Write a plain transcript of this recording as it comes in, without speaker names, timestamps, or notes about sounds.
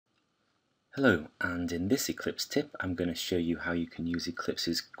Hello, and in this Eclipse tip I'm going to show you how you can use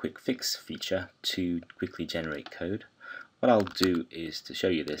Eclipse's quick fix feature to quickly generate code. What I'll do is to show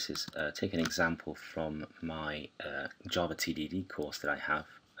you this is take an example from my Java TDD course that I have,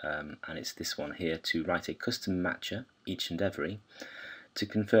 and it's this one here, to write a custom matcher, each and every, to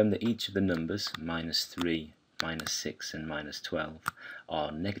confirm that each of the numbers, -3, -6 and -12,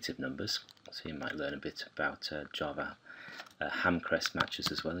 are negative numbers. So you might learn a bit about Java hamcrest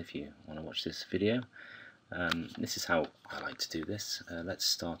matches as well if you want to watch this video. This is how I like to do this. Let's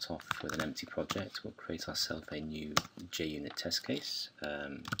start off with an empty project. We'll create ourselves a new JUnit test case,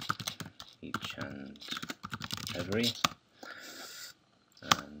 each and every,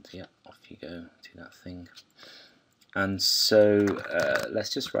 and yeah, off you go, do that thing. And so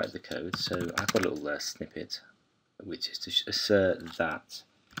let's just write the code. So I've got a little snippet which is to assert that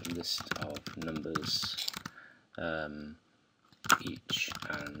list of numbers each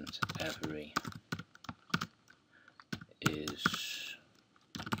and every is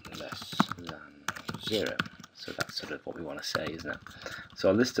less than 0. So that's sort of what we want to say, isn't it? So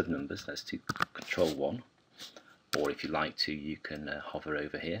our list of numbers, let's do control 1, or if you like to you can hover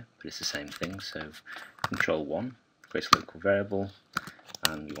over here, but it's the same thing. So control 1, create a local variable,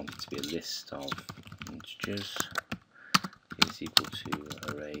 and we want it to be a list of integers is equal to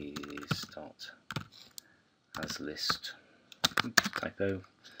arrays dot as list. Typo.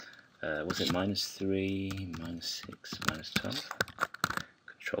 Was it -3, -6, -12?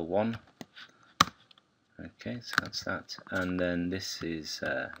 Control 1. Okay, so that's that. And then this is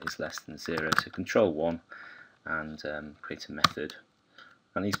less than 0. So control 1 and create a method.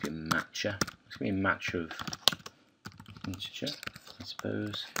 And needs to be a matcher. It's going to be a matcher of integer, I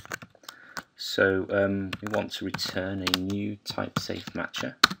suppose. So we want to return a new type safe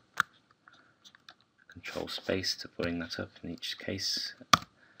matcher. Control space to bring that up in each case,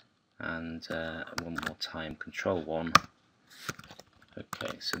 and one more time, control 1.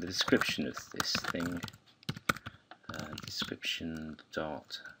 Okay, so the description of this thing, description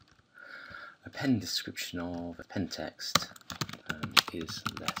dot append description of append text is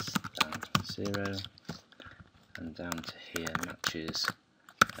less than 0, and down to here matches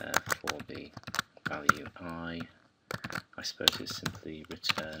for the value I suppose it's simply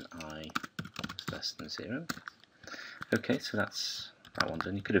return I less than 0. Okay, so that's that one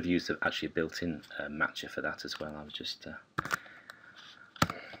done. You could have used actually a built-in matcher for that as well. I was just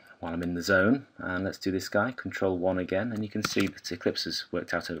while I'm in the zone, and let's do this guy, control 1 again, and you can see that Eclipse has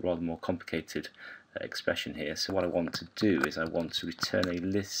worked out a rather more complicated expression here. So what I want to do is I want to return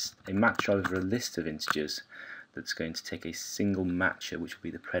a match over a list of integers that's going to take a single matcher, which will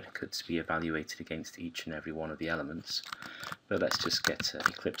be the predicate, to be evaluated against each and every one of the elements. But let's just get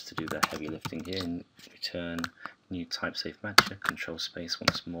Eclipse to do the heavy lifting here and return new type safe matcher, control space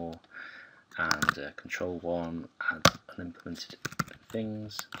once more, and control 1, add unimplemented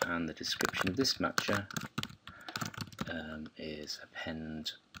things, and the description of this matcher is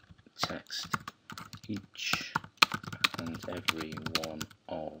append text each and every one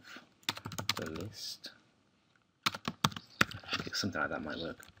of the list. Something like that might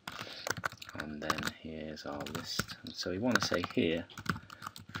work. And then here's our list. And so we want to say here,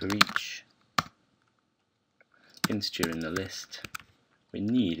 for each integer in the list, we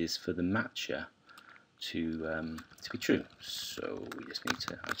need is for the matcher to be true. So we just need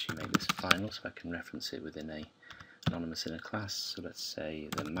to actually make this final so I can reference it within a anonymous in a class. So let's say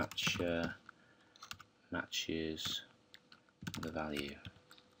the matcher matches the value.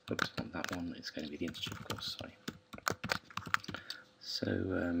 Oops, not that one. It's going to be the integer, of course. Sorry. So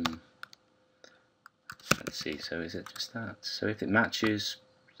let's see, so is it just that? So if it matches,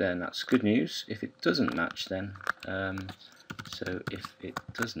 then that's good news. If it doesn't match, then so if it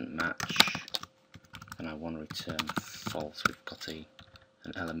doesn't match, then I want to return false. We've got an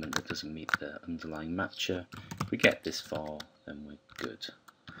element that doesn't meet the underlying matcher. If we get this far, then we're good.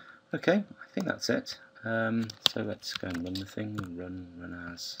 Okay, I think that's it. So let's go and run the thing. Run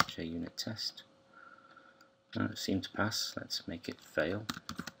as JUnit test. It seemed to pass. Let's make it fail.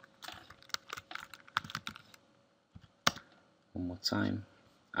 One more time,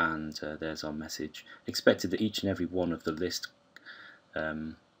 and there's our message. Expected that each and every one of the list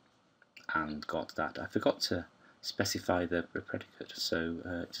and got that. I forgot to specify the predicate, so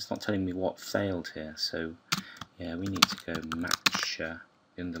it's just not telling me what failed here. So yeah, we need to go matcher,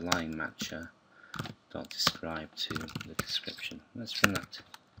 the underlying matcher dot describe to the description. Let's run that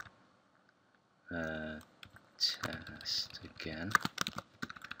test again.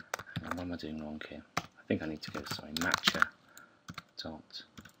 And what am I doing wrong here? I think I need to go, sorry, matcher dot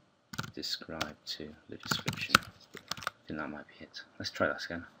describe to the description. I think that might be it. Let's try that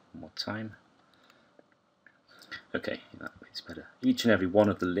again. one more time. Okay, that is better. Each and every one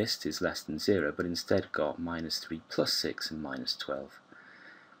of the list is less than 0, but instead got -3 plus 6 and -12.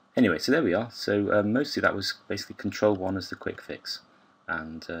 Anyway, so there we are. So mostly that was basically control 1 as the quick fix,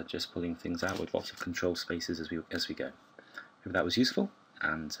 and just pulling things out with lots of control spaces as we go. Hope that was useful,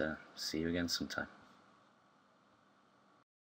 and see you again sometime.